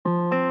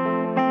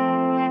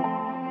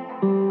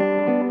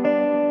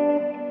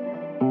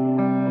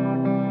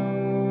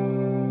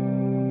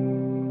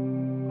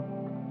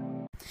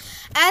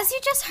as you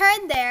just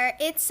heard there,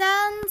 it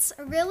sounds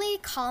really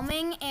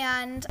calming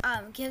and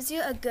gives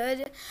you a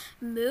good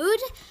mood.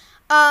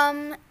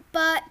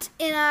 But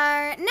in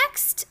our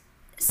next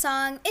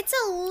song, it's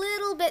a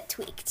little bit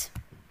tweaked.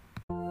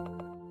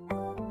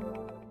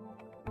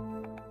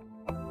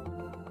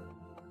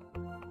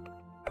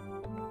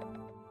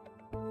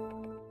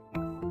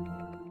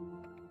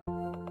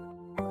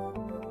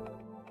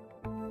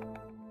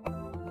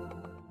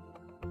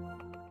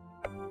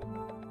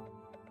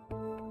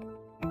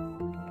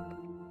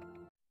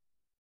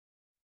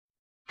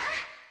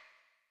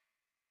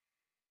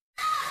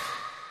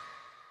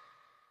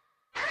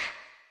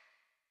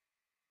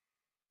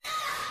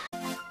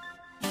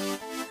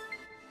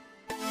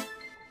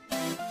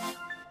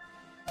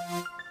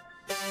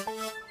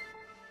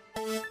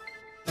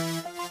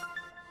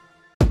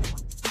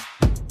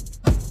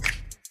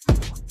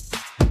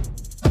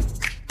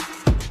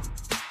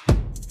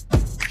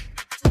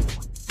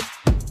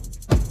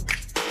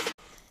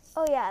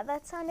 Oh yeah,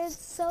 that sounded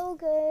so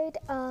good.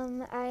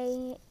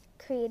 I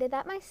created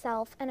that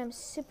myself and I'm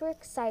super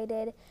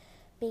excited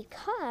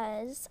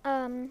because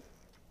I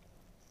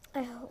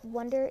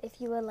wonder if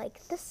you would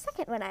like the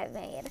second one I've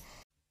made.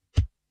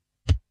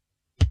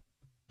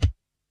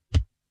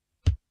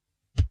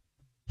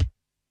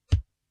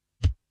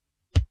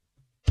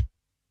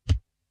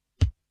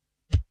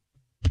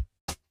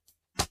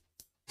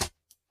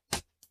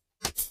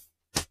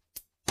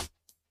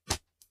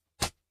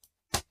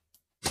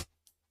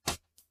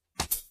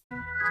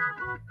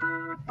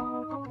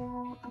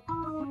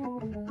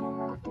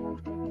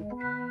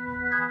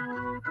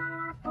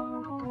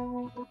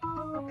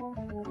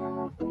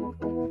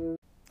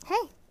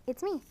 Hey,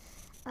 it's me.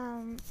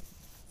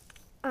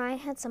 I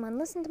had someone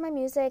listen to my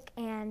music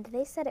and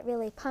they said it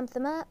really pumped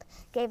them up,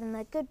 gave them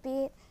a good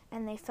beat,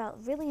 and they felt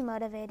really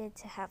motivated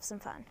to have some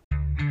fun.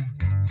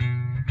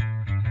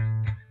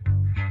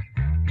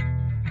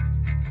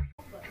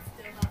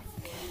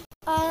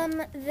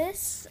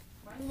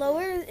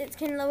 It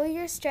can lower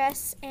your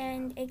stress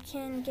and it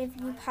can give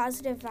you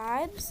positive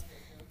vibes.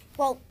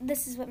 Well,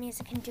 this is what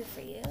music can do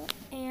for you.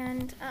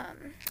 And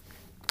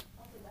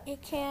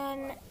it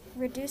can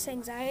reduce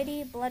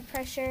anxiety, blood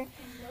pressure,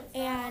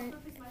 and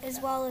as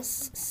well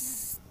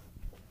as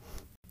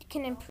it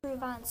can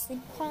improve on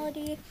sleep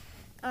quality,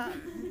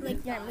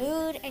 like your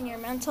mood and your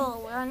mental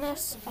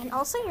awareness, and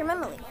also your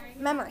memory.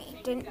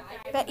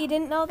 Bet you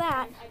didn't know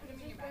that.